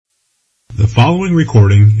The following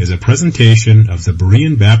recording is a presentation of the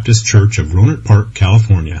Berean Baptist Church of Rohnert Park,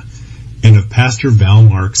 California, and of Pastor Val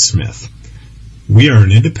Mark Smith. We are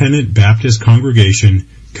an independent Baptist congregation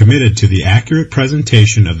committed to the accurate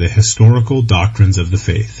presentation of the historical doctrines of the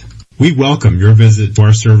faith. We welcome your visit to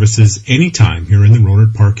our services anytime here in the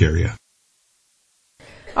Rohnert Park area.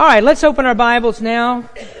 All right, let's open our Bibles now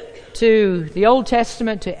to the Old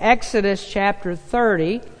Testament, to Exodus chapter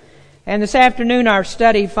 30. And this afternoon our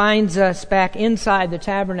study finds us back inside the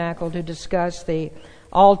tabernacle to discuss the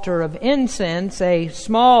altar of incense, a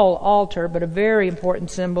small altar but a very important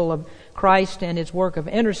symbol of Christ and His work of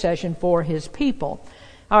intercession for His people.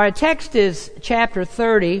 Our text is chapter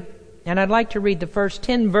 30, and I'd like to read the first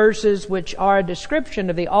 10 verses, which are a description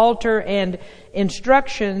of the altar and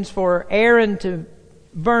instructions for Aaron to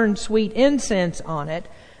burn sweet incense on it.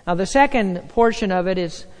 Now the second portion of it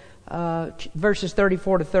is verses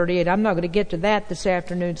 34 to 38. I'm not going to get to that this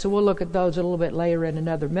afternoon, so we'll look at those a little bit later in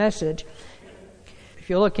another message. If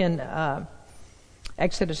you look in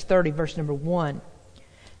Exodus 30, verse number 1.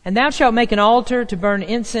 And thou shalt make an altar to burn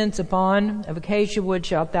incense upon, of acacia wood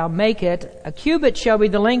shalt thou make it. A cubit shall be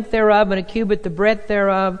the length thereof, and a cubit the breadth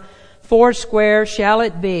thereof. 4 square shall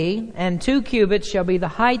it be, and 2 cubits shall be the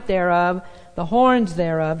height thereof. The horns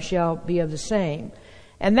thereof shall be of the same.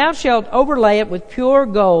 And thou shalt overlay it with pure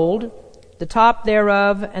gold, the top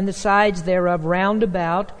thereof and the sides thereof round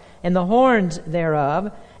about, and the horns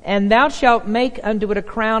thereof. And thou shalt make unto it a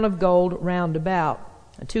crown of gold round about.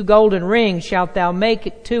 2 golden rings shalt thou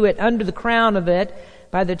make to it under the crown of it,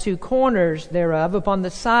 by the 2 corners thereof. Upon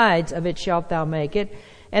the sides of it shalt thou make it,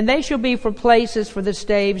 and they shall be for places for the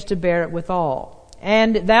staves to bear it withal.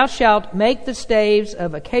 And thou shalt make the staves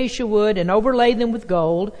of acacia wood, and overlay them with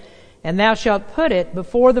gold. And thou shalt put it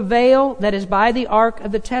before the veil that is by the ark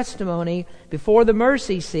of the testimony, before the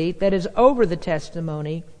mercy seat that is over the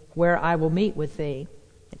testimony, where I will meet with thee.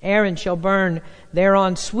 Aaron shall burn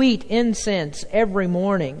thereon sweet incense every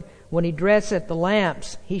morning. When he dresseth the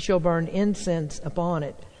lamps, he shall burn incense upon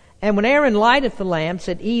it. And when Aaron lighteth the lamps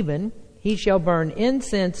at even, he shall burn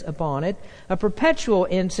incense upon it, a perpetual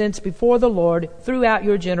incense before the Lord throughout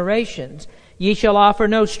your generations. Ye shall offer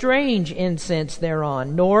no strange incense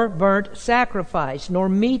thereon, nor burnt sacrifice, nor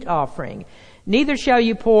meat offering. Neither shall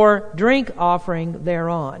you pour drink offering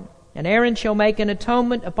thereon. And Aaron shall make an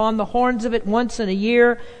atonement upon the horns of it once in a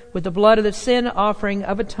year, with the blood of the sin offering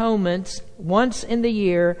of atonements. Once in the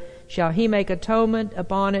year shall he make atonement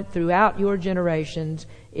upon it throughout your generations.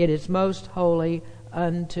 It is most holy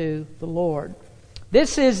unto the Lord.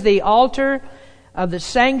 This is the altar of the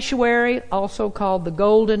sanctuary, also called the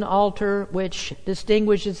golden altar, which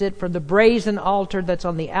distinguishes it from the brazen altar that's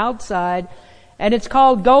on the outside. And it's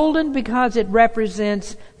called golden because it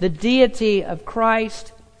represents the deity of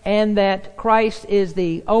Christ, and that Christ is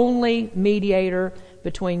the only mediator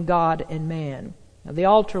between God and man. Now, the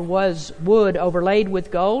altar was wood overlaid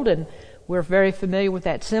with gold, and we're very familiar with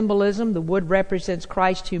that symbolism. The wood represents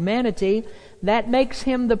Christ's humanity. That makes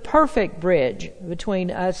him the perfect bridge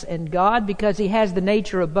between us and God, because he has the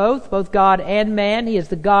nature of both God and man. He is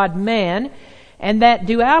the God-man. And that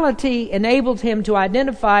duality enables him to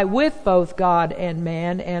identify with both God and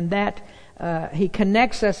man, and that he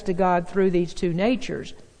connects us to God through these two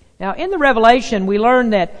natures. Now, in the Revelation, we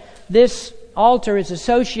learn that this altar is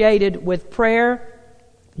associated with prayer.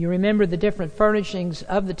 You remember the different furnishings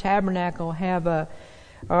of the tabernacle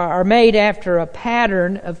are made after a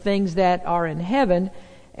pattern of things that are in heaven.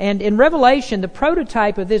 And in Revelation, the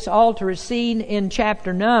prototype of this altar is seen in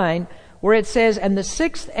chapter 9, where it says, And the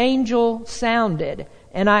 6th angel sounded,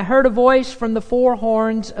 and I heard a voice from the 4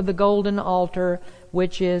 horns of the golden altar,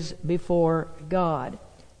 which is before God.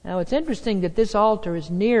 Now, it's interesting that this altar is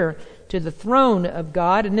near to the throne of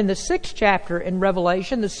God. And in the 6th chapter in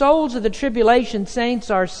Revelation, the souls of the tribulation saints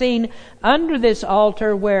are seen under this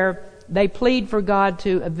altar, where they plead for God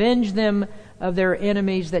to avenge them of their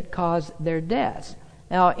enemies that cause their deaths.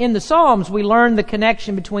 Now, in the Psalms, we learn the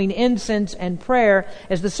connection between incense and prayer.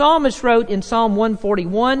 As the psalmist wrote in Psalm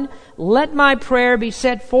 141, Let my prayer be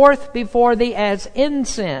set forth before thee as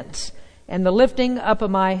incense, and the lifting up of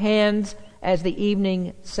my hands as the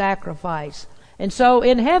evening sacrifice. And so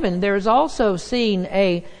in heaven there is also seen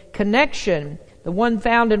a connection, the one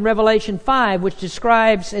found in Revelation 5,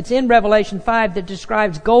 it's in Revelation 5 that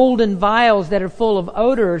describes golden vials that are full of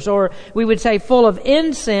odors, or we would say full of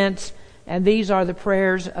incense, and these are the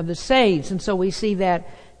prayers of the saints. And so we see that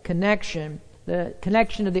connection. The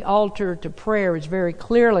connection of the altar to prayer is very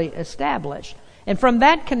clearly established. And from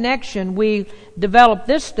that connection, we developed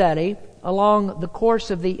this study along the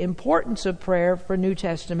course of the importance of prayer for New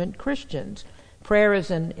Testament Christians. Prayer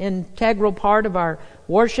is an integral part of our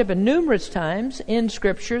worship, and numerous times in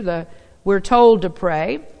Scripture we're told to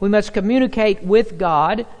pray. We must communicate with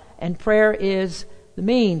God, and prayer is the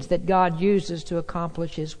means that God uses to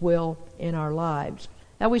accomplish His will in our lives.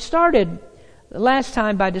 Now, we started last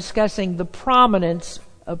time by discussing the prominence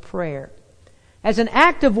of prayer. As an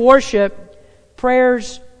act of worship,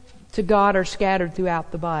 prayers to God are scattered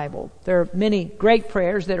throughout the Bible. There are many great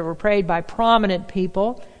prayers that were prayed by prominent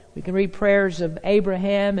people. We can read prayers of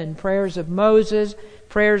Abraham and prayers of Moses,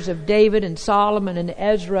 prayers of David and Solomon and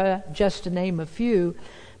Ezra, just to name a few.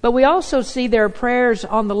 But we also see there are prayers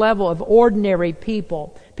on the level of ordinary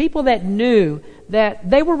people, people that knew that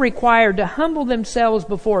they were required to humble themselves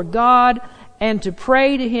before God and to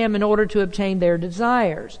pray to Him in order to obtain their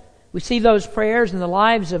desires. We see those prayers in the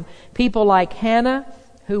lives of people like Hannah,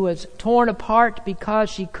 who was torn apart because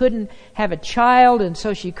she couldn't have a child, and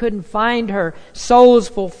so she couldn't find her soul's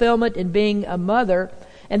fulfillment in being a mother.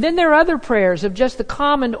 And then there are other prayers of just the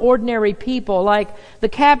common, ordinary people, like the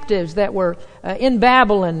captives that were in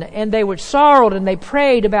Babylon, and they were sorrowed, and they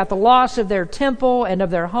prayed about the loss of their temple and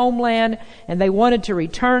of their homeland, and they wanted to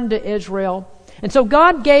return to Israel. And so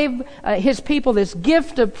God gave His people this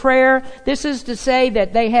gift of prayer. This is to say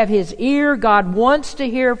that they have His ear. God wants to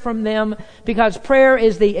hear from them, because prayer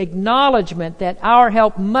is the acknowledgement that our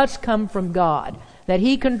help must come from God, that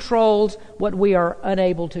He controls what we are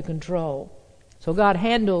unable to control. So God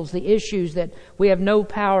handles the issues that we have no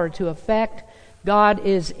power to affect. God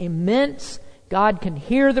is immense. God can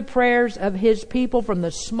hear the prayers of His people, from the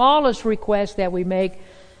smallest request that we make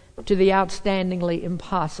to the outstandingly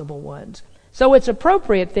impossible ones. So it's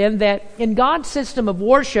appropriate then that in God's system of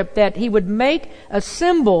worship that He would make a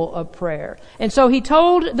symbol of prayer. And so He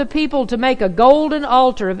told the people to make a golden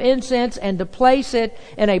altar of incense and to place it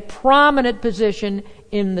in a prominent position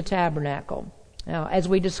in the tabernacle. Now, as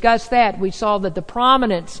we discussed that, we saw that the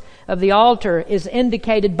prominence of the altar is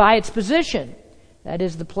indicated by its position. That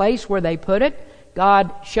is the place where they put it.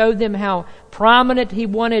 God showed them how prominent He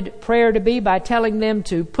wanted prayer to be by telling them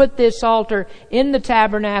to put this altar in the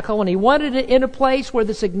tabernacle, and He wanted it in a place where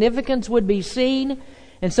the significance would be seen.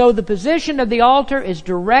 And so the position of the altar is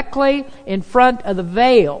directly in front of the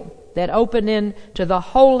veil that opened into the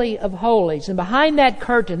Holy of Holies. And behind that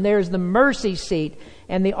curtain there's the mercy seat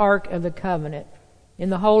and the Ark of the Covenant. In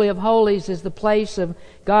the Holy of Holies is the place of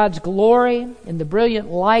God's glory in the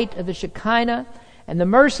brilliant light of the Shekinah. And the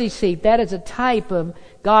mercy seat, that is a type of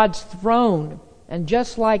God's throne. And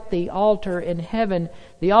just like the altar in heaven,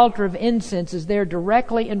 the altar of incense is there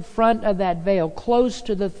directly in front of that veil, close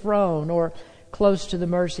to the throne or close to the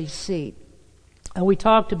mercy seat. And we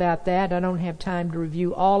talked about that. I don't have time to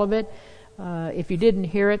review all of it. If you didn't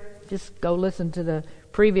hear it, just go listen to the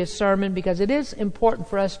previous sermon, because it is important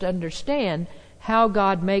for us to understand how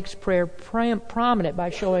God makes prayer prominent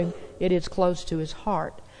by showing it is close to His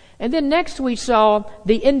heart. And then next we saw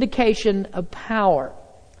the indication of power.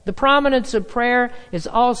 The prominence of prayer is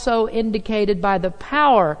also indicated by the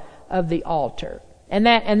power of the altar. And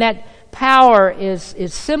that power is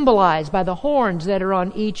symbolized by the horns that are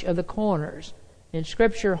on each of the corners. In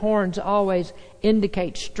Scripture, horns always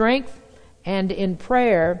indicate strength, and in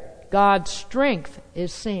prayer, God's strength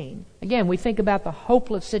is seen. Again, we think about the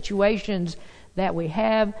hopeless situations that we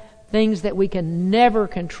have, things that we can never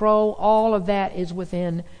control. All of that is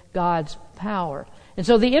within God's power. And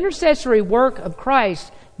so the intercessory work of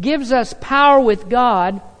Christ gives us power with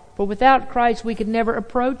God, for without Christ we could never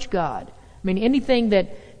approach God. I mean, anything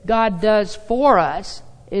that God does for us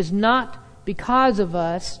is not because of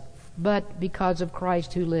us, but because of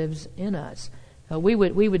Christ who lives in us. We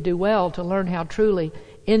would do well to learn how truly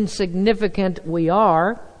insignificant we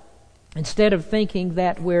are. Instead of thinking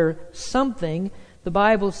that we're something, the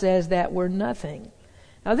Bible says that we're nothing.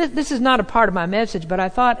 Now, this is not a part of my message, but I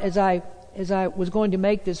thought as I was going to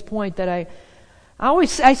make this point that I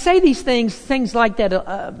say these things like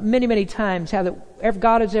that many, many times, how that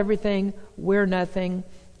God is everything, we're nothing.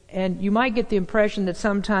 And you might get the impression that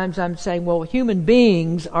sometimes I'm saying, well, human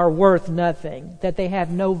beings are worth nothing, that they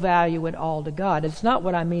have no value at all to God. It's not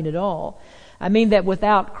what I mean at all. I mean that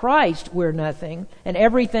without Christ, we're nothing, and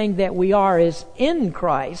everything that we are is in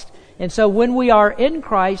Christ. And so when we are in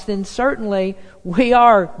Christ, then certainly we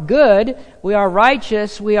are good, we are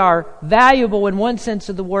righteous, we are valuable in one sense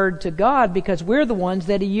of the word to God, because we're the ones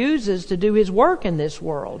that He uses to do His work in this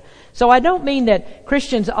world. So I don't mean that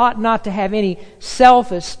Christians ought not to have any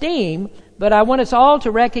self-esteem, but I want us all to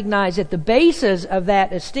recognize that the basis of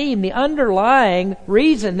that esteem, the underlying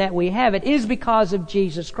reason that we have it, is because of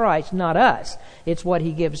Jesus Christ, not us. It's what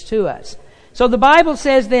He gives to us. So the Bible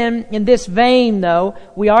says then, in this vein though,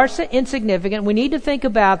 we are insignificant. We need to think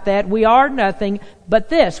about that. We are nothing but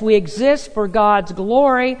this. We exist for God's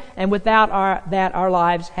glory, and without that our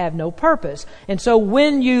lives have no purpose. And so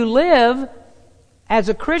when you live as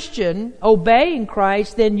a Christian, obeying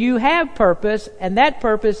Christ, then you have purpose, and that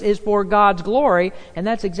purpose is for God's glory, and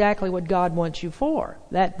that's exactly what God wants you for.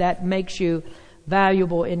 That makes you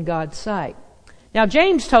valuable in God's sight. Now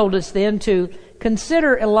James told us then to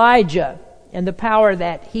consider Elijah and the power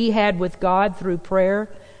that he had with God through prayer.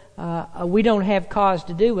 We don't have cause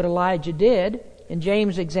to do what Elijah did. In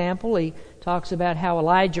James' example, he talks about how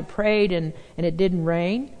Elijah prayed and it didn't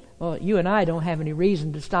rain. Well, you and I don't have any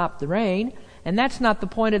reason to stop the rain. And that's not the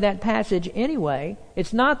point of that passage anyway.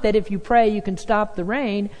 It's not that if you pray you can stop the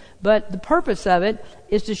rain, but the purpose of it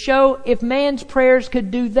is to show if man's prayers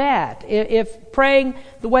could do that. If praying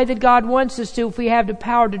the way that God wants us to, if we have the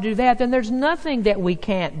power to do that, then there's nothing that we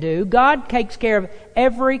can't do. God takes care of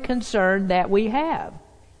every concern that we have.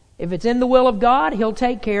 If it's in the will of God, He'll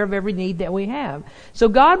take care of every need that we have. So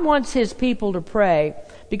God wants His people to pray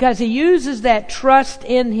because He uses that trust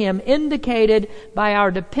in Him, indicated by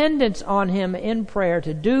our dependence on Him in prayer,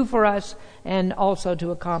 to do for us and also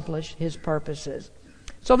to accomplish His purposes.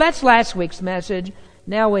 So that's last week's message.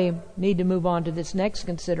 Now we need to move on to this next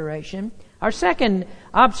consideration. Our second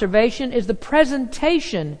observation is the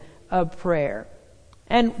presentation of prayer.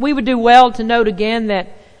 And we would do well to note again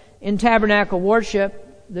that in tabernacle worship,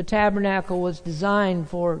 the tabernacle was designed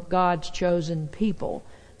for God's chosen people.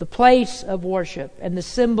 The place of worship and the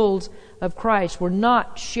symbols of Christ were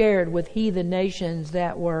not shared with heathen nations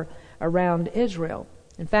that were around Israel.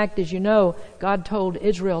 In fact, as you know, God told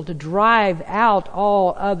Israel to drive out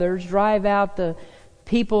all others, drive out the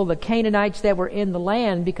people, the Canaanites that were in the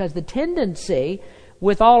land, because the tendency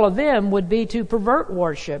with all of them would be to pervert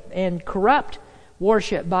worship and corrupt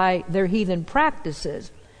worship by their heathen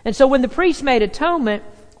practices. And so when the priest made atonement,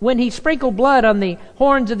 when he sprinkled blood on the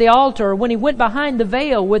horns of the altar, or when he went behind the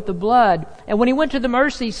veil with the blood, and when he went to the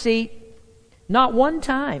mercy seat, not one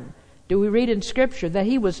time do we read in Scripture that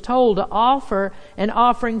he was told to offer an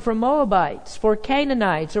offering for Moabites, for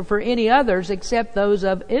Canaanites, or for any others except those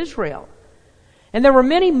of Israel. And there were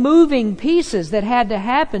many moving pieces that had to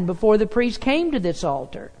happen before the priest came to this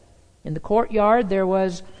altar. In the courtyard there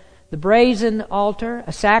was the brazen altar.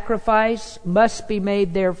 A sacrifice must be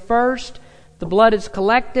made there first. The blood is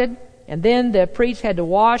collected, and then the priest had to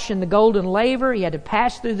wash in the golden laver. He had to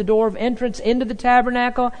pass through the door of entrance into the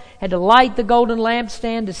tabernacle, had to light the golden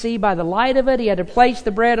lampstand to see by the light of it. He had to place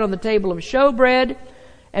the bread on the table of showbread.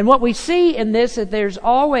 And what we see in this is that there's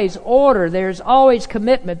always order, there's always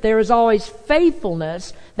commitment, there is always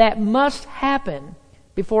faithfulness that must happen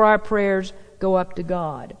before our prayers go up to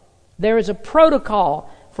God. There is a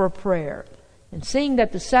protocol for prayer. And seeing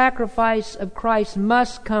that the sacrifice of Christ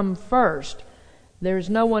must come first, there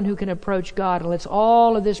is no one who can approach God unless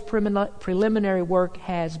all of this preliminary work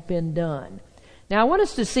has been done. Now I want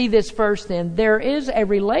us to see this first then. There is a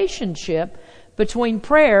relationship between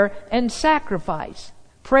prayer and sacrifice.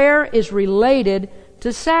 Prayer is related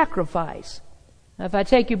to sacrifice. Now, if I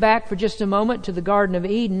take you back for just a moment to the Garden of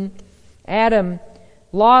Eden, Adam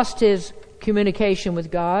lost his communication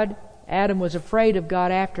with God. Adam was afraid of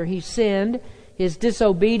God after he sinned. His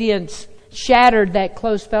disobedience shattered that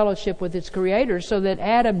close fellowship with his Creator, so that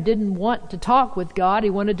Adam didn't want to talk with God. He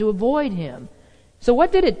wanted to avoid Him. So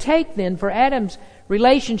what did it take then for Adam's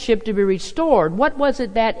relationship to be restored? What was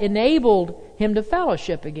it that enabled him to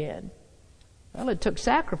fellowship again? Well, it took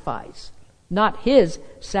sacrifice. Not his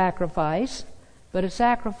sacrifice, but a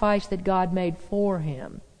sacrifice that God made for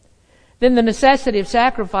him. Then the necessity of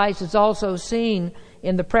sacrifice is also seen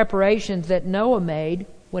in the preparations that Noah made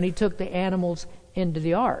when he took the animals into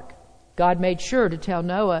the ark. God made sure to tell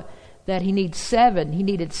Noah that he needed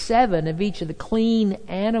seven of each of the clean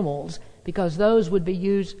animals, because those would be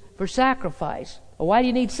used for sacrifice. Well, why do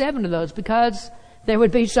you need 7 of those? Because there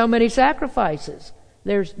would be so many sacrifices.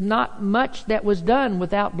 There's not much that was done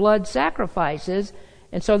without blood sacrifices.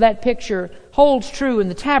 And so that picture holds true in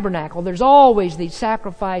the tabernacle. There's always these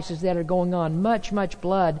sacrifices that are going on, much, much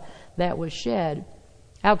blood that was shed.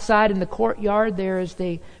 Outside in the courtyard there is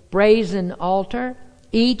the brazen altar.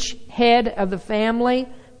 Each head of the family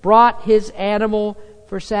brought his animal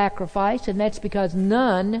for sacrifice, and that's because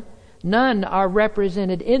none are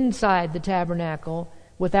represented inside the tabernacle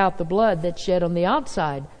without the blood that's shed on the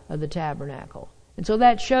outside of the tabernacle. And so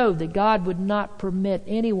that showed that God would not permit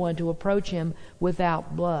anyone to approach Him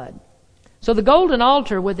without blood. So the golden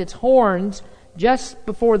altar with its horns just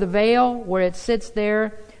before the veil where it sits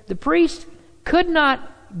there, the priest could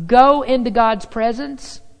not go into God's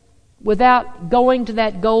presence without going to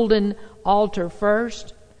that golden altar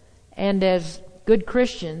first. And as good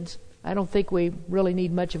Christians, I don't think we really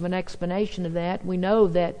need much of an explanation of that. We know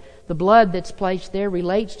that the blood that's placed there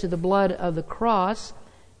relates to the blood of the cross.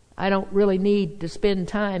 I don't really need to spend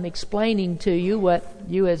time explaining to you what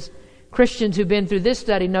you as Christians who've been through this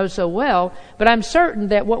study know so well, but I'm certain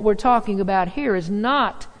that what we're talking about here is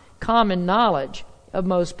not common knowledge of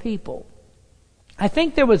most people. I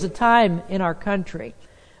think there was a time in our country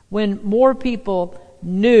when more people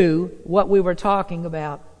knew what we were talking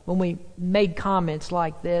about when we made comments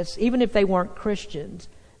like this. Even if they weren't Christians,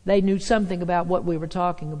 they knew something about what we were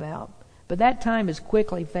talking about. But that time is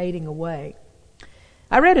quickly fading away.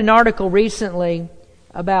 I read an article recently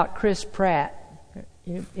about Chris Pratt.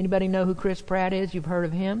 Anybody know who Chris Pratt is? You've heard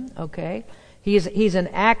of him? Okay. He's an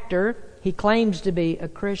actor. He claims to be a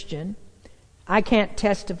Christian. I can't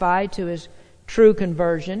testify to his true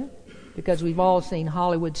conversion because we've all seen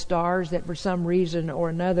Hollywood stars that for some reason or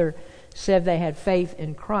another said they had faith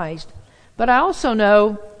in Christ. But I also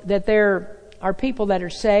know that there are people that are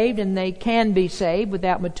saved and they can be saved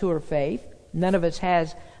without mature faith. None of us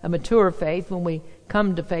has a mature faith when we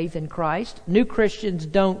come to faith in Christ. New Christians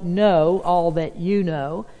don't know all that you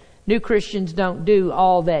know. New Christians don't do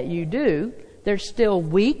all that you do. They're still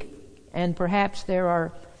weak, and perhaps there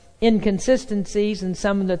are inconsistencies in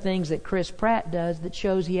some of the things that Chris Pratt does that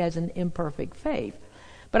shows he has an imperfect faith.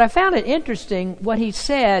 But I found it interesting what he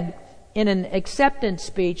said in an acceptance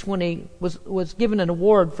speech when he was given an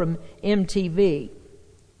award from MTV.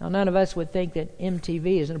 Now, none of us would think that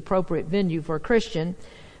MTV is an appropriate venue for a Christian,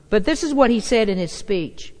 but this is what he said in his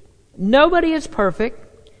speech. Nobody is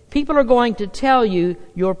perfect. People are going to tell you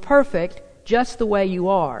you're perfect just the way you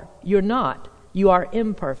are. You're not. You are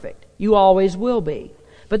imperfect. You always will be.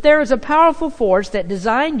 But there is a powerful force that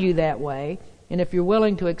designed you that way, and if you're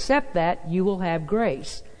willing to accept that, you will have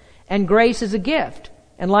grace. And grace is a gift.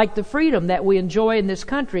 And like the freedom that we enjoy in this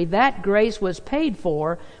country, that grace was paid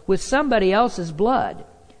for with somebody else's blood.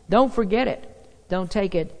 Don't forget it. Don't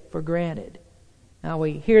take it for granted. Now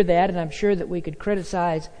we hear that, and I'm sure that we could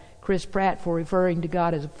criticize Chris Pratt for referring to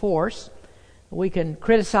God as a force. We can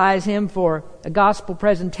criticize him for a gospel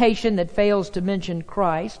presentation that fails to mention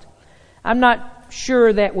Christ. I'm not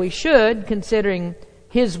sure that we should, considering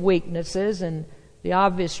his weaknesses and the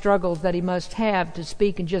obvious struggles that he must have to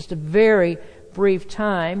speak in just a very brief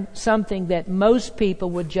time, something that most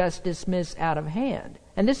people would just dismiss out of hand.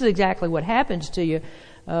 And this is exactly what happens to you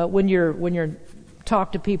when you're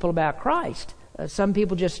talk to people about Christ. Some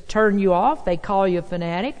people just turn you off. They call you a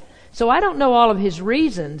fanatic. So I don't know all of his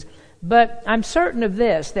reasons, but I'm certain of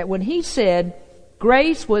this, that when he said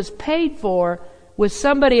grace was paid for with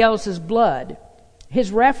somebody else's blood,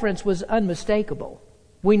 his reference was unmistakable.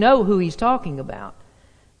 We know who he's talking about.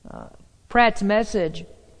 Pratt's message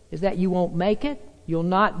is that you won't make it. You'll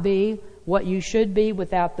not be what you should be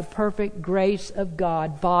without the perfect grace of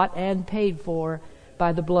God, bought and paid for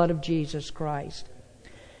by the blood of Jesus Christ.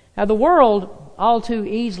 Now, the world all too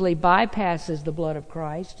easily bypasses the blood of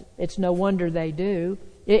Christ. It's no wonder they do.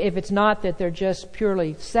 If it's not that they're just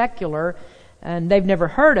purely secular and they've never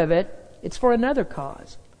heard of it, it's for another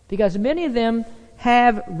cause. Because many of them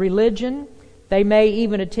have religion. They may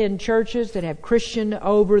even attend churches that have Christian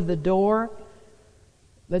over the door.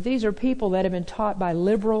 But these are people that have been taught by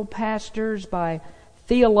liberal pastors, by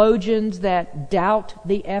theologians that doubt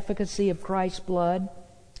the efficacy of Christ's blood.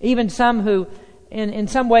 Even some who, in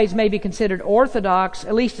some ways, may be considered orthodox,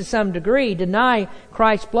 at least to some degree, deny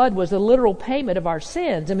Christ's blood was the literal payment of our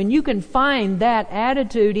sins. I mean, you can find that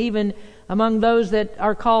attitude even among those that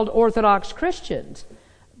are called Orthodox Christians.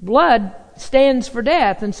 Blood stands for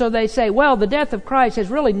death, and so they say, well, the death of Christ has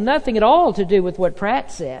really nothing at all to do with what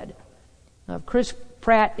Pratt said. Now, Chris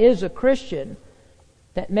Pratt is a Christian.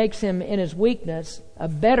 That makes him, in his weakness, a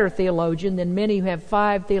better theologian than many who have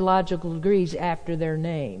 5 theological degrees after their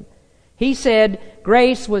name. He said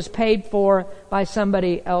grace was paid for by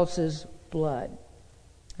somebody else's blood.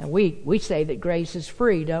 And we say that grace is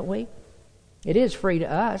free, don't we? It is free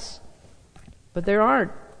to us. But there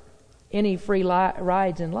aren't any free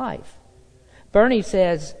rides in life. Bernie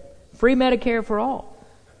says, free Medicare for all.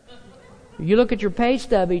 You look at your pay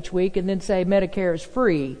stub each week and then say Medicare is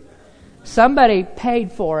free. Somebody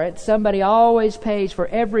paid for it. Somebody always pays for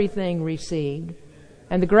everything received.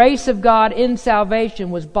 And the grace of God in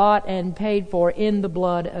salvation was bought and paid for in the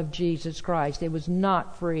blood of Jesus Christ. It was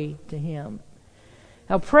not free to him.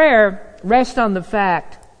 Now, prayer rests on the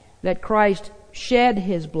fact that Christ shed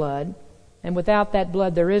his blood, and without that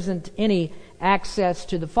blood there isn't any access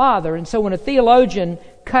to the Father. And so when a theologian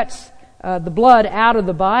cuts the blood out of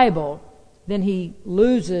the Bible, then he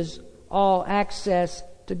loses all access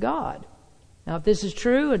to God. Now, if this is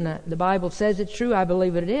true, and the Bible says it's true, I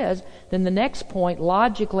believe it is, then the next point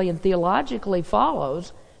logically and theologically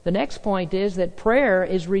follows. The next point is that prayer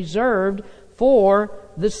is reserved for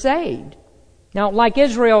the saved. Now, like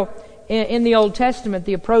Israel in the Old Testament,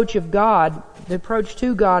 the approach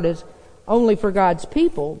to God is only for God's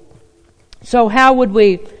people. So how would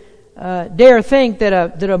we dare think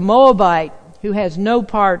that a Moabite who has no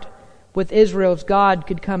part with Israel's God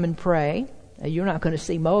could come and pray? You're not going to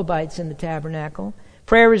see Moabites in the tabernacle.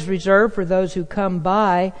 Prayer is reserved for those who come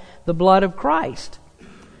by the blood of Christ.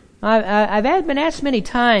 I've been asked many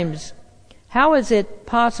times, how is it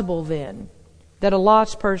possible then that a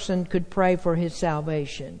lost person could pray for his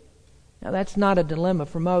salvation? Now, that's not a dilemma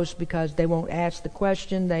for most because they won't ask the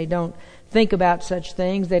question. They don't think about such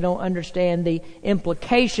things. They don't understand the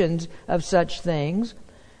implications of such things.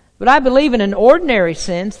 But I believe in an ordinary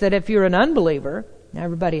sense that if you're an unbeliever, now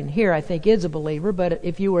everybody in here I think is a believer, but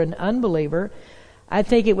if you were an unbeliever, I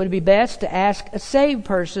think it would be best to ask a saved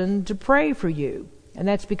person to pray for you. And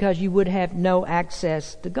that's because you would have no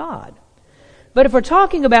access to God. But if we're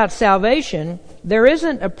talking about salvation, there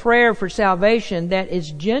isn't a prayer for salvation that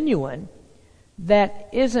is genuine, that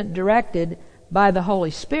isn't directed by the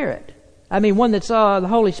Holy Spirit. I mean, one that's the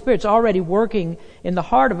Holy Spirit's already working in the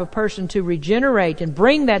heart of a person to regenerate and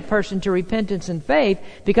bring that person to repentance and faith,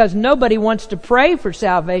 because nobody wants to pray for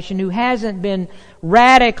salvation who hasn't been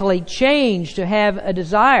radically changed to have a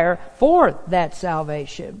desire for that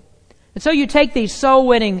salvation. And so you take these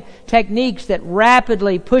soul-winning techniques that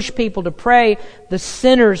rapidly push people to pray the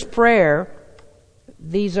sinner's prayer.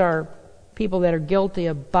 These are people that are guilty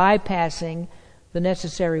of bypassing the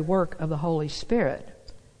necessary work of the Holy Spirit.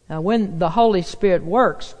 Now, when the Holy Spirit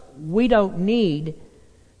works, we don't need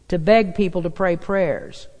to beg people to pray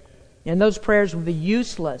prayers. And those prayers will be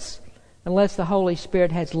useless unless the Holy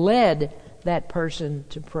Spirit has led that person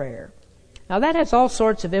to prayer. Now, that has all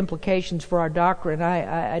sorts of implications for our doctrine.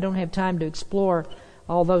 I don't have time to explore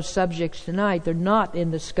all those subjects tonight. They're not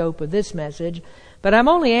in the scope of this message. But I'm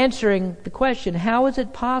only answering the question, how is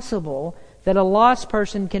it possible that a lost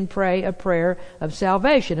person can pray a prayer of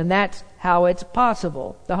salvation? And that's how it's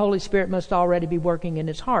possible. The Holy Spirit must already be working in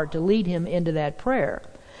his heart to lead him into that prayer.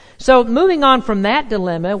 So moving on from that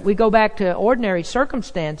dilemma, we go back to ordinary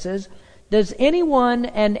circumstances. Does anyone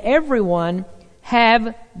and everyone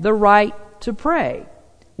have the right to pray?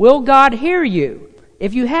 Will God hear you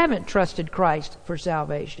if you haven't trusted Christ for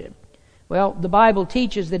salvation? Well, the Bible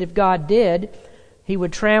teaches that if God did, he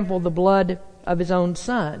would trample the blood of his own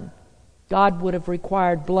Son. God would have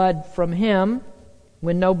required blood from him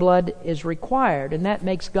when no blood is required, and that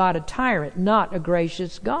makes God a tyrant, not a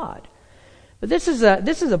gracious God. But this is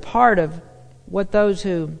a part of what those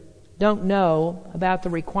who don't know about the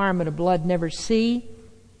requirement of blood never see.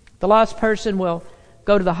 The lost person will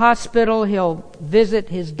go to the hospital, he'll visit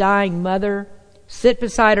his dying mother, sit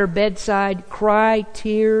beside her bedside, cry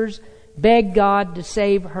tears, beg God to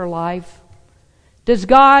save her life. Does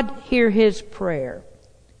God hear his prayer?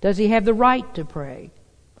 Does he have the right to pray?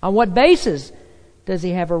 On what basis does he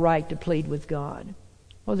have a right to plead with God?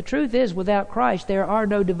 Well, the truth is, without Christ, there are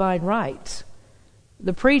no divine rights.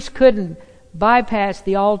 The priest couldn't bypass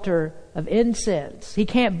the altar of incense. He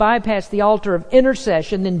can't bypass the altar of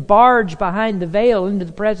intercession, then barge behind the veil into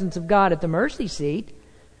the presence of God at the mercy seat.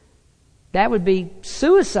 That would be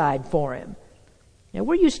suicide for him. Now,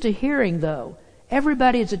 we're used to hearing, though,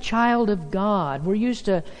 everybody is a child of God. We're used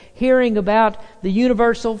to hearing about the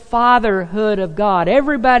universal fatherhood of God.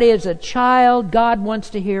 Everybody is a child. God wants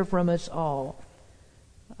to hear from us all.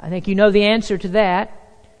 I think you know the answer to that.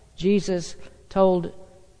 Jesus told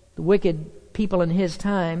the wicked people in his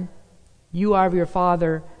time, "You are of your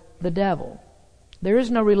father, the devil." There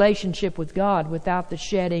is no relationship with God without the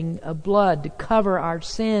shedding of blood to cover our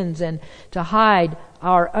sins and to hide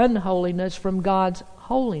our unholiness from God's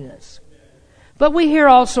holiness. But we hear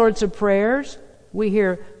all sorts of prayers. We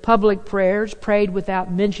hear public prayers prayed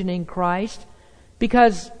without mentioning Christ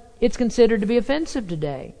because it's considered to be offensive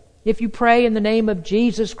today. If you pray in the name of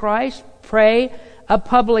Jesus Christ, pray a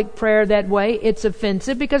public prayer that way, it's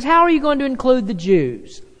offensive, because how are you going to include the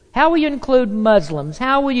Jews? How will you include Muslims?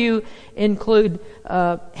 How will you include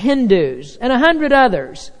Hindus and 100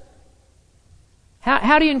 others?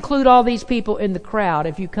 How do you include all these people in the crowd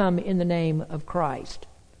if you come in the name of Christ?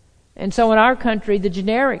 And so in our country, the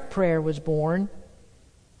generic prayer was born.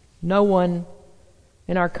 No one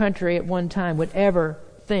in our country at one time would ever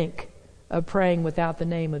think of praying without the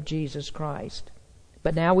name of Jesus Christ.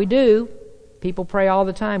 But now we do. People pray all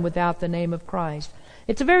the time without the name of Christ.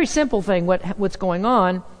 It's a very simple thing what's going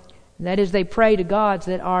on, and that is they pray to gods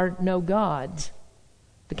that are no gods.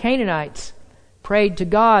 The Canaanites prayed to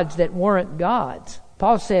gods that weren't gods.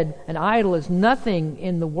 Paul said an idol is nothing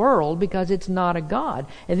in the world because it's not a god.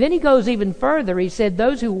 And then he goes even further. He said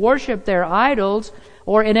those who worship their idols,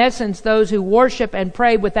 or in essence those who worship and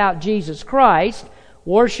pray without Jesus Christ,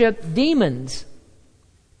 worship demons.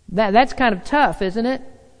 That's kind of tough, isn't it?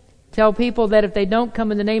 Tell people that if they don't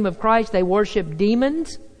come in the name of Christ, they worship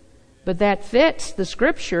demons. But that fits the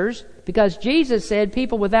Scriptures, because Jesus said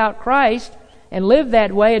people without Christ and live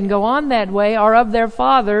that way and go on that way are of their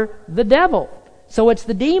father, the devil. So it's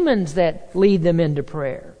the demons that lead them into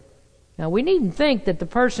prayer. Now, we needn't think that the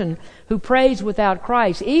person who prays without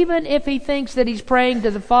Christ, even if he thinks that he's praying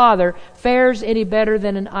to the Father, fares any better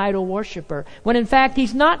than an idol worshiper. When in fact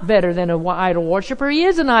he's not better than an idol worshiper. He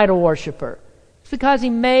is an idol worshiper. It's because he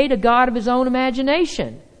made a god of his own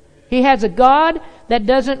imagination. He has a God that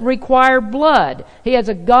doesn't require blood. He has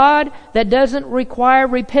a God that doesn't require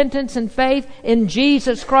repentance and faith in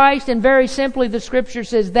Jesus Christ. And very simply, the Scripture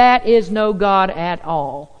says that is no God at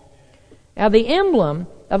all. Now, the emblem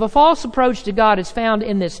of a false approach to God is found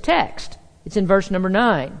in this text. It's in verse number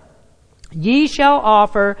 9. Ye shall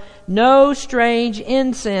offer no strange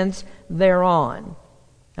incense thereon.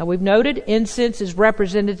 Now, we've noted incense is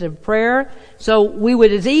representative of prayer, so we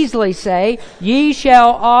would as easily say, ye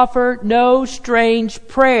shall offer no strange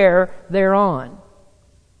prayer thereon.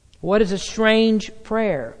 What is a strange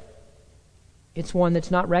prayer? It's one that's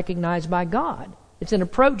not recognized by God. It's an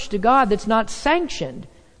approach to God that's not sanctioned.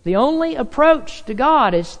 The only approach to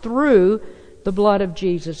God is through the blood of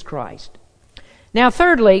Jesus Christ. Now,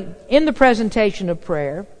 thirdly, in the presentation of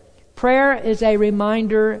prayer, prayer is a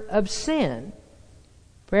reminder of sin.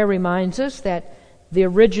 Prayer reminds us that the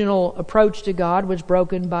original approach to God was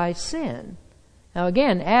broken by sin. Now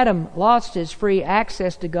again, Adam lost his free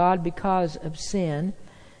access to God because of sin.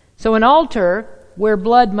 So an altar where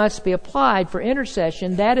blood must be applied for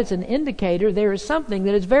intercession, that is an indicator there is something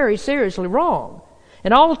that is very seriously wrong.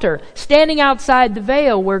 An altar standing outside the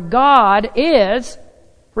veil where God is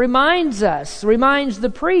reminds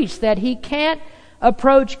the priest that he can't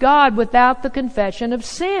approach God without the confession of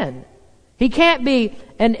sin. He can't be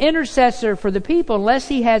an intercessor for the people unless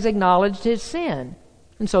he has acknowledged his sin.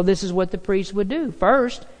 And so this is what the priest would do.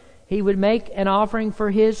 First, he would make an offering for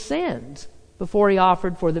his sins before he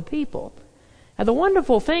offered for the people. Now, the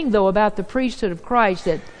wonderful thing, though, about the priesthood of Christ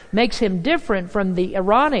that makes him different from the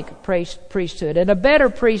Aaronic priesthood and a better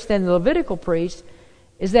priest than the Levitical priest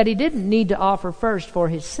is that he didn't need to offer first for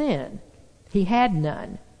his sin. He had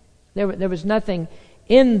none. There was nothing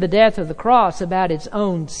in the death of the cross about its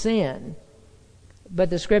own sin. But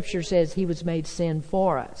the Scripture says he was made sin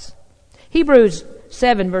for us. Hebrews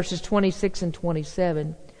 7 verses 26 and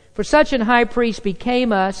 27. For such an high priest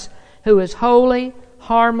became us, who is holy,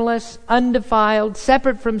 harmless, undefiled,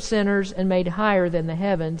 separate from sinners, and made higher than the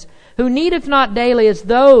heavens, who needeth not daily as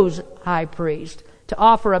those high priests to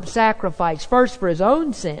offer up sacrifice, first for his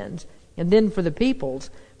own sins, and then for the people's.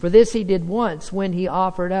 For this he did once, when he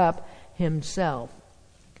offered up himself.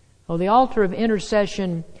 Oh, the altar of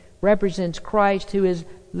intercession represents Christ, who is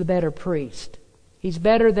the better priest. He's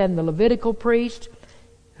better than the Levitical priest,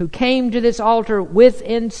 who came to this altar with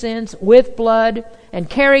incense, with blood, and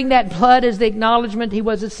carrying that blood as the acknowledgement he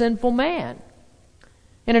was a sinful man.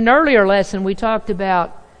 In an earlier lesson, we talked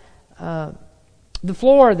about the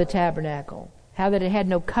floor of the tabernacle, how that it had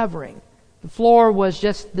no covering. The floor was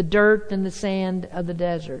just the dirt and the sand of the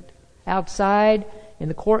desert. Outside, in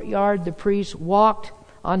the courtyard, the priests walked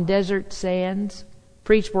on desert sands.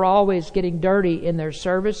 Priests were always getting dirty in their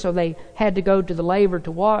service, so they had to go to the laver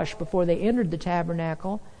to wash before they entered the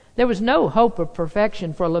tabernacle. There was no hope of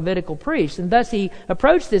perfection for a Levitical priest, and thus he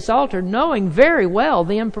approached this altar knowing very well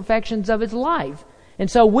the imperfections of his life. And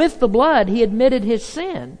so with the blood, he admitted his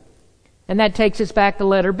sin. And that takes us back to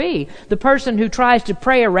letter B. The person who tries to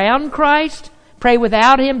pray around Christ, pray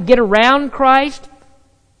without him, get around Christ,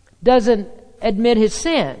 doesn't admit his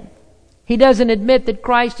sin. He doesn't admit that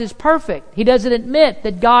Christ is perfect. He doesn't admit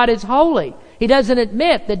that God is holy. He doesn't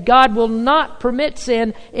admit that God will not permit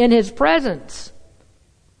sin in his presence.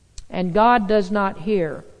 And God does not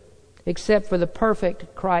hear except for the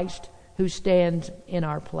perfect Christ who stands in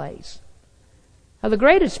our place. Now, the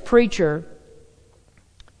greatest preacher,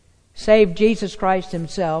 save Jesus Christ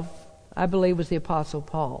himself, I believe was the Apostle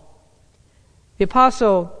Paul. The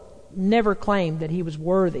Apostle never claimed that he was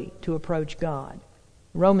worthy to approach God.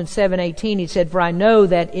 Romans 7:18, he said, for I know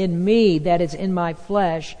that in me, that is in my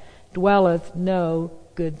flesh, dwelleth no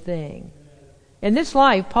good thing. In this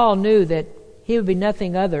life, Paul knew that he would be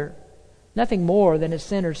nothing more than a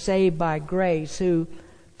sinner saved by grace, who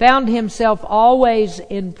found himself always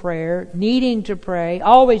in prayer, needing to pray,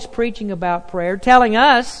 always preaching about prayer, telling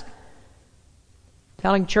us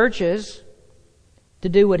telling churches to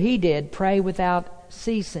do what he did, pray without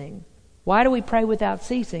ceasing. Why do we pray without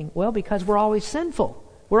ceasing? Well, because we're always sinful.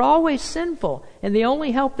 We're always sinful, and the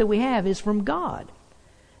only help that we have is from God.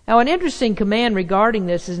 Now, an interesting command regarding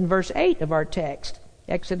this is in verse 8 of our text,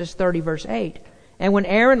 Exodus 30, verse 8. And when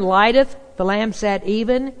Aaron lighteth the lamps at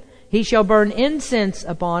even, he shall burn incense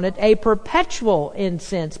upon it, a perpetual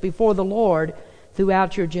incense before the Lord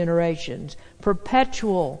throughout your generations.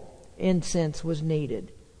 Perpetual incense was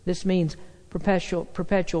needed. This means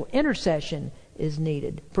perpetual intercession is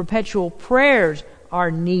needed. Perpetual prayers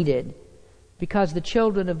are needed because the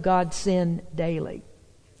children of God sin daily.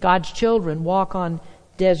 God's children walk on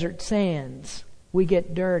desert sands. We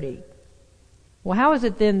get dirty. Well, how is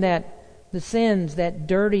it then that the sins that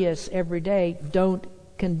dirty us every day don't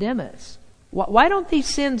condemn us? Why don't these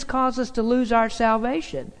sins cause us to lose our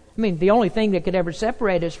salvation? I mean, the only thing that could ever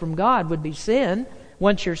separate us from God would be sin.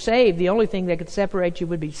 Once you're saved, the only thing that could separate you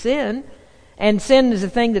would be sin. And sin is the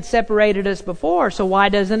thing that separated us before, so why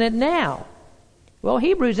doesn't it now? Well,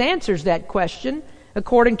 Hebrews answers that question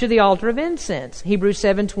according to the altar of incense. Hebrews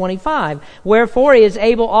 7:25. Wherefore he is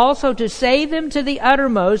able also to save them to the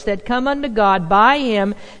uttermost that come unto God by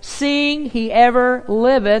him, seeing he ever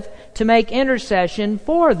liveth to make intercession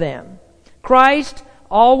for them. Christ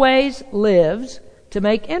always lives to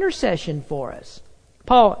make intercession for us.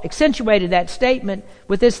 Paul accentuated that statement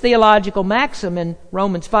with this theological maxim in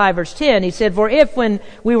Romans 5 verse 10. He said, For if when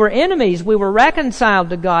we were enemies we were reconciled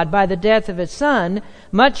to God by the death of his Son,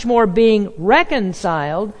 much more being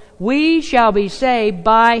reconciled, we shall be saved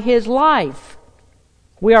by his life.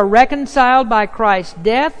 We are reconciled by Christ's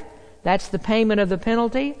death. That's the payment of the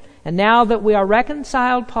penalty. And now that we are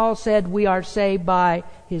reconciled, Paul said, we are saved by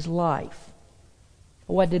his life.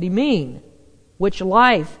 What did he mean? Which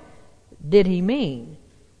life did he mean?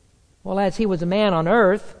 Well, as he was a man on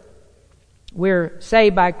earth, we're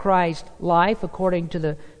saved by Christ's life according to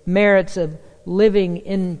the merits of living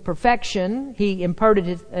in perfection. He imputed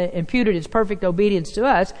his perfect obedience to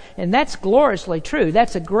us, and that's gloriously true.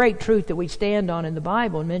 That's a great truth that we stand on in the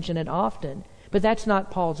Bible and mention it often. But that's not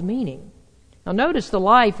Paul's meaning. Now notice the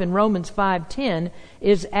life in Romans 5:10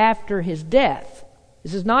 is after his death.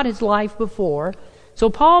 This is not his life before. So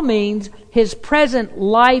Paul means his present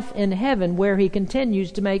life in heaven where he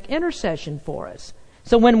continues to make intercession for us.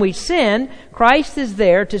 So when we sin, Christ is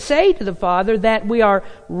there to say to the Father that we are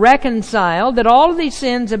reconciled, that all of these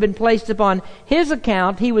sins have been placed upon his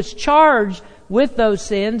account. He was charged with those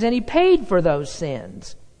sins and he paid for those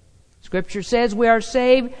sins. Scripture says we are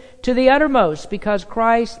saved to the uttermost because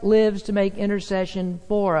Christ lives to make intercession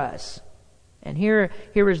for us. And here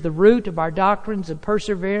is the root of our doctrines of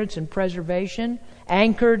perseverance and preservation,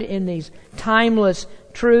 anchored in these timeless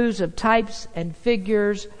truths of types and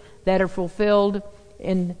figures that are fulfilled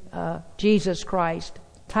in Jesus Christ.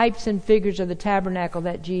 Types and figures of the tabernacle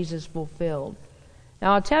that Jesus fulfilled.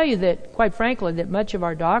 Now I'll tell you that, quite frankly, that much of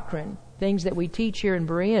our doctrine, things that we teach here in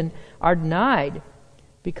Berean, are denied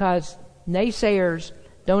because naysayers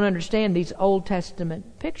don't understand these Old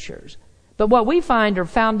Testament pictures. But what we find are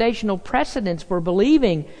foundational precedents for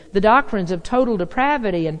believing the doctrines of total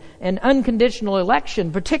depravity and unconditional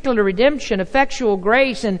election, particular redemption, effectual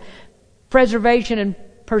grace, and preservation and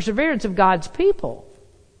perseverance of God's people.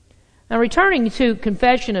 Now, returning to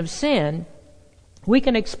confession of sin, we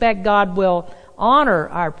can expect God will honor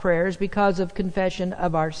our prayers because of confession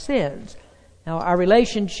of our sins. Now, our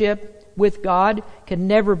relationship with God can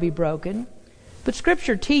never be broken, but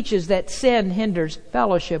Scripture teaches that sin hinders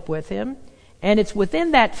fellowship with Him. And it's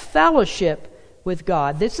within that fellowship with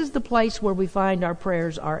God. This is the place where we find our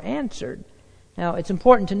prayers are answered. Now, it's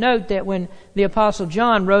important to note that when the Apostle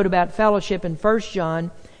John wrote about fellowship in 1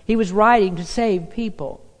 John, he was writing to save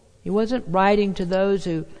people. He wasn't writing to those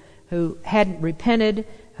who hadn't repented,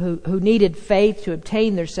 who needed faith to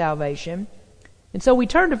obtain their salvation. And so we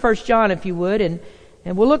turn to 1 John, if you would, and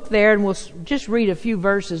we'll look there and we'll just read a few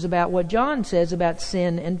verses about what John says about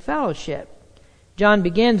sin and fellowship. John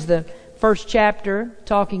begins the first chapter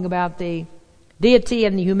talking about the deity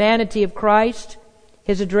and the humanity of Christ.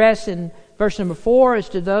 His address in verse number 4 is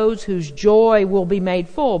to those whose joy will be made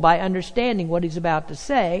full by understanding what he's about to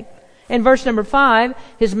say. In verse number 5,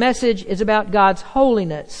 his message is about God's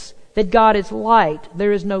holiness, that God is light,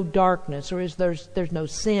 there is no darkness, or there's no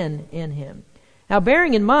sin in him. Now,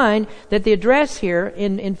 bearing in mind that the address here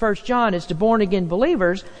in 1 John is to born-again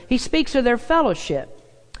believers, he speaks of their fellowship.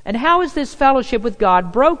 And how is this fellowship with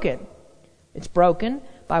God broken? It's broken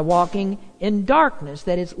by walking in darkness,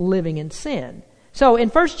 that is, living in sin. So in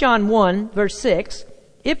 1 John 1, verse 6,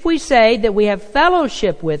 if we say that we have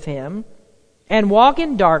fellowship with Him and walk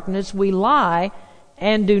in darkness, we lie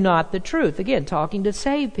and do not the truth. Again, talking to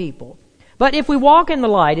save people. But if we walk in the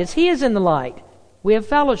light as He is in the light, we have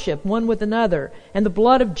fellowship one with another, and the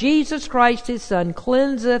blood of Jesus Christ His Son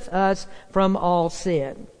cleanseth us from all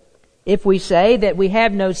sin. If we say that we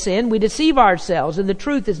have no sin, we deceive ourselves, and the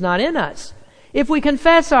truth is not in us. If we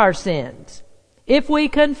confess our sins, He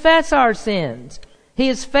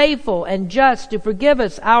is faithful and just to forgive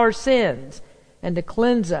us our sins and to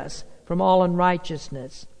cleanse us from all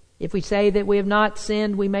unrighteousness. If we say that we have not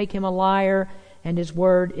sinned, we make Him a liar, and His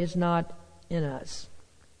word is not in us.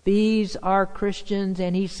 These are Christians,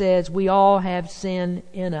 and He says we all have sin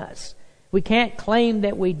in us. We can't claim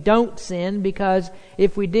that we don't sin, because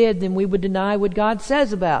if we did, then we would deny what God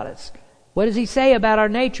says about us. What does He say about our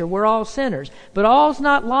nature? We're all sinners. But all's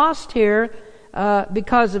not lost here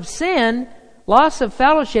because of sin. Loss of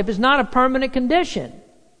fellowship is not a permanent condition.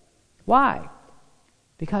 Why?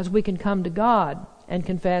 Because we can come to God and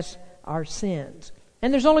confess our sins.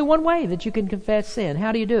 And there's only one way that you can confess sin.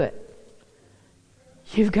 How do you do it?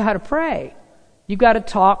 You've got to pray. You've got to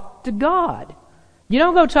talk to God. You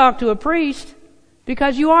don't go talk to a priest,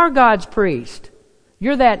 because you are God's priest.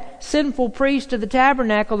 You're that sinful priest of the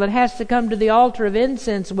tabernacle that has to come to the altar of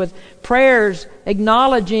incense with prayers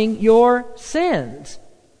acknowledging your sins.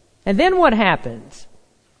 And then what happens?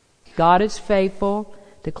 God is faithful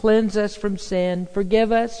to cleanse us from sin,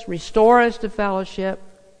 forgive us, restore us to fellowship.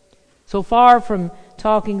 So far from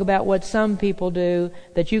talking about what some people do,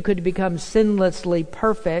 that you could become sinlessly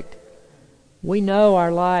perfect, we know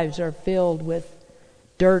our lives are filled with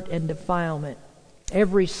dirt and defilement.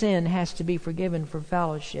 Every sin has to be forgiven for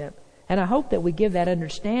fellowship. And I hope that we give that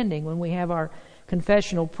understanding when we have our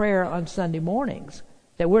confessional prayer on Sunday mornings,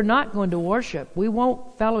 that we're not going to worship. We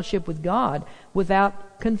won't fellowship with God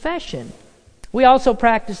without confession. We also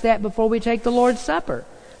practice that before we take the Lord's Supper.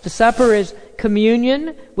 The supper is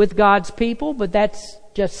communion with God's people, but that's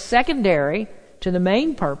just secondary to the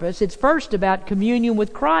main purpose. It's first about communion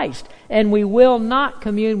with Christ, and we will not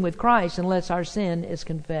commune with Christ unless our sin is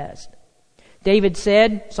confessed. David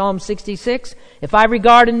said, Psalm 66, "If I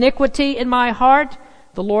regard iniquity in my heart,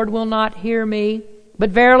 the Lord will not hear me. But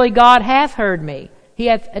verily God hath heard me. He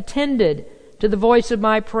hath attended to the voice of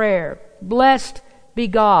my prayer. Blessed be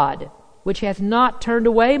God, which hath not turned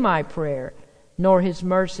away my prayer, nor His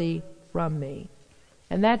mercy from me."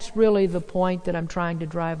 And that's really the point that I'm trying to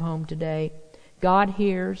drive home today. God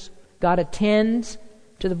hears. God attends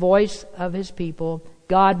to the voice of His people.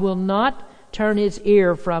 God will not turn His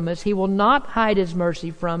ear from us. He will not hide His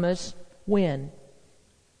mercy from us. When?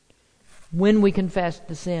 When we confess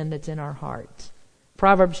the sin that's in our hearts.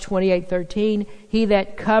 Proverbs 28:13, "He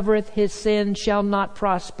that covereth his sin shall not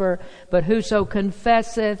prosper, but whoso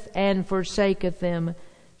confesseth and forsaketh them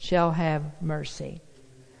shall have mercy."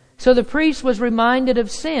 So the priest was reminded of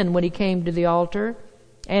sin when he came to the altar.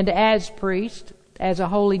 And as priest, as a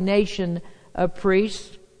holy nation of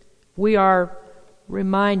priests, we are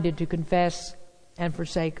reminded to confess and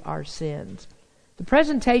forsake our sins. The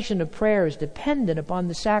presentation of prayer is dependent upon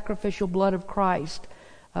the sacrificial blood of Christ.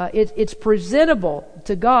 It's presentable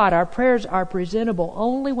to God. Our prayers are presentable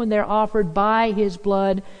only when they're offered by His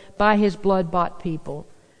blood-bought people.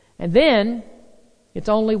 And then it's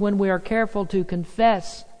only when we are careful to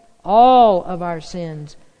confess all of our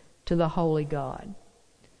sins to the holy God.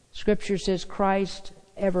 Scripture says Christ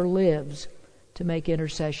ever lives to make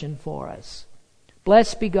intercession for us.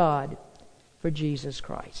 Blessed be God for Jesus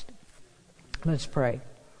Christ. Let's pray.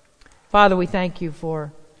 Father, we thank You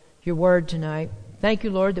for Your word tonight. Thank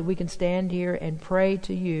You, Lord, that we can stand here and pray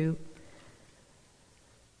to You.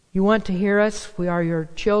 You want to hear us. We are Your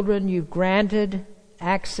children. You've granted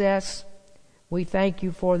access. We thank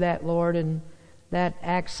You for that, Lord, and that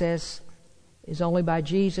access is only by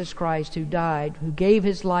Jesus Christ, who died, who gave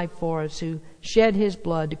His life for us, who shed His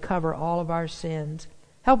blood to cover all of our sins.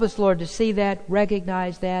 Help us, Lord, to see that,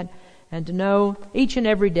 recognize that, and to know each and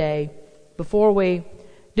every day, before we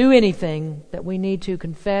do anything, that we need to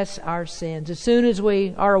confess our sins. As soon as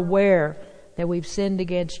we are aware that we've sinned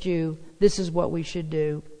against You, this is what we should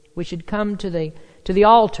do. We should come to the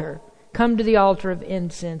altar, come to the altar of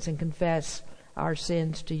incense and confess our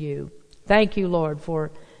sins to You. Thank You, Lord,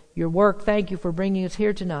 for Your work. Thank You for bringing us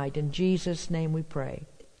here tonight. In Jesus' name we pray.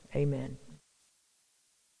 Amen.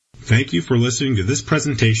 Thank you for listening to this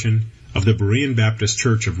presentation of the Berean Baptist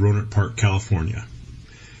Church of Rohnert Park, California.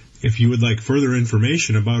 If you would like further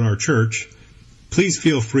information about our church, please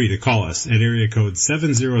feel free to call us at area code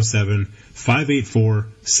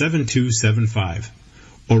 707-584-7275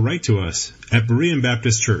 or write to us at Berean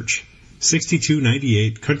Baptist Church,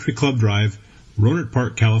 6298 Country Club Drive, Rohnert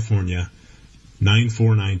Park, California,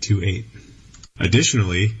 94928.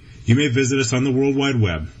 Additionally, you may visit us on the World Wide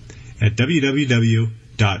Web at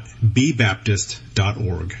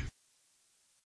www.bbaptist.org.